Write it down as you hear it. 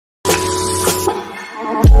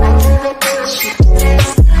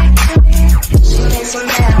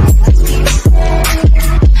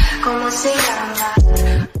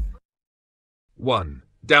One.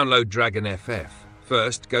 Download DragonFF.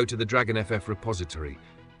 First, go to the DragonFF repository.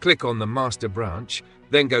 Click on the master branch,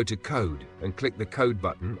 then go to Code and click the Code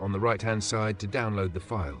button on the right-hand side to download the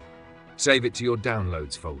file. Save it to your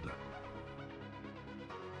Downloads folder.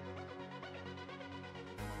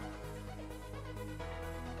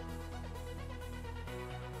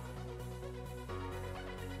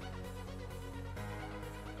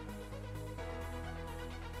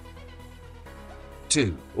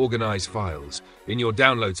 Two. Organize files. In your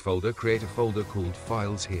Downloads folder, create a folder called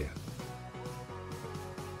Files Here.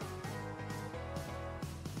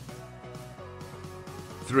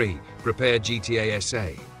 3. Prepare GTA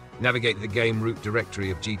SA. Navigate the game root directory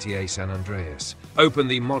of GTA San Andreas. Open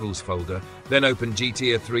the Models folder, then open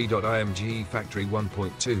GTA 3.IMG Factory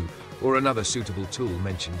 1.2 or another suitable tool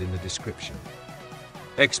mentioned in the description.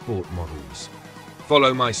 Export models.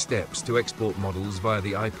 Follow my steps to export models via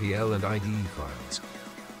the IPL and IDE files.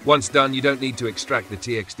 Once done, you don't need to extract the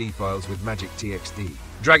TXD files with Magic.TXD.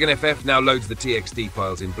 DragonFF now loads the TXD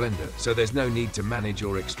files in Blender, so there's no need to manage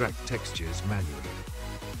or extract textures manually.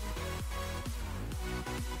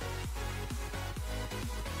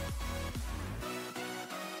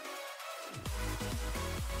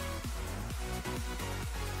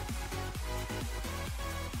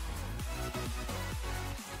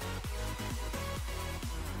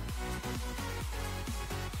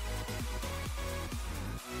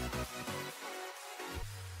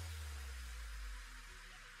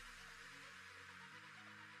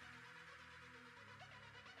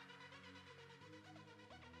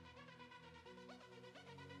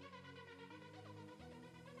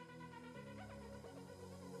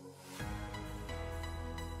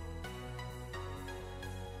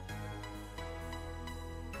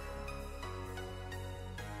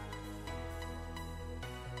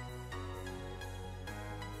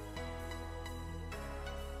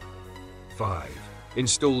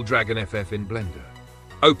 Install DragonFF in Blender.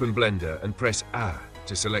 Open Blender and press A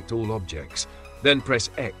to select all objects, then press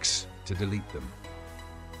X to delete them.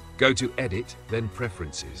 Go to Edit, then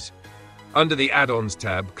Preferences. Under the Add-ons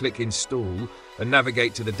tab, click Install and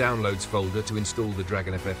navigate to the Downloads folder to install the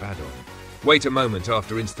DragonFF add-on. Wait a moment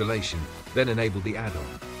after installation, then enable the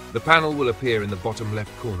add-on. The panel will appear in the bottom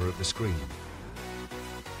left corner of the screen.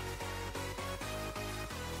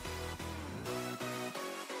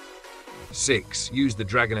 6. Use the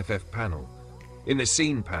DragonFF panel. In the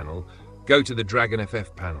Scene panel, go to the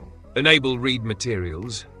DragonFF panel. Enable Read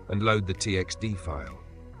Materials and load the TXD file.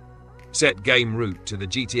 Set Game Root to the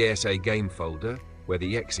GTSA game folder, where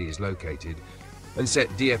the exe is located, and set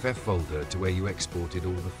DFF folder to where you exported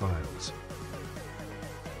all the files.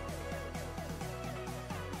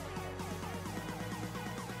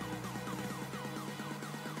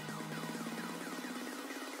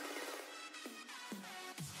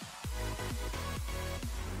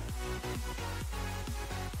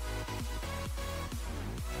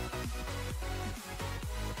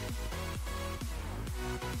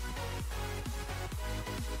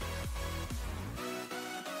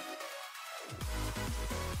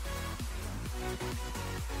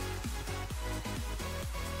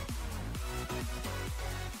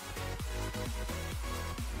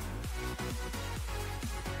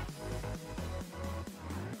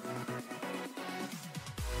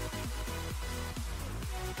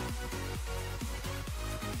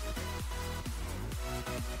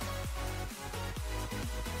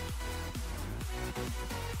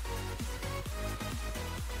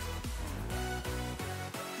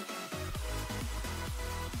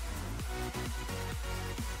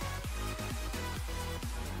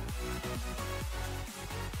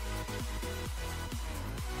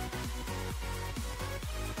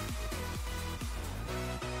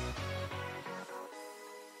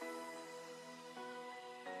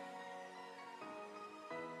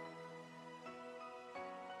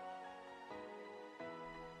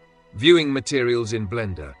 Viewing materials in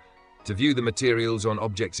Blender. To view the materials on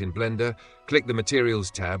objects in Blender, click the Materials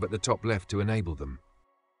tab at the top left to enable them.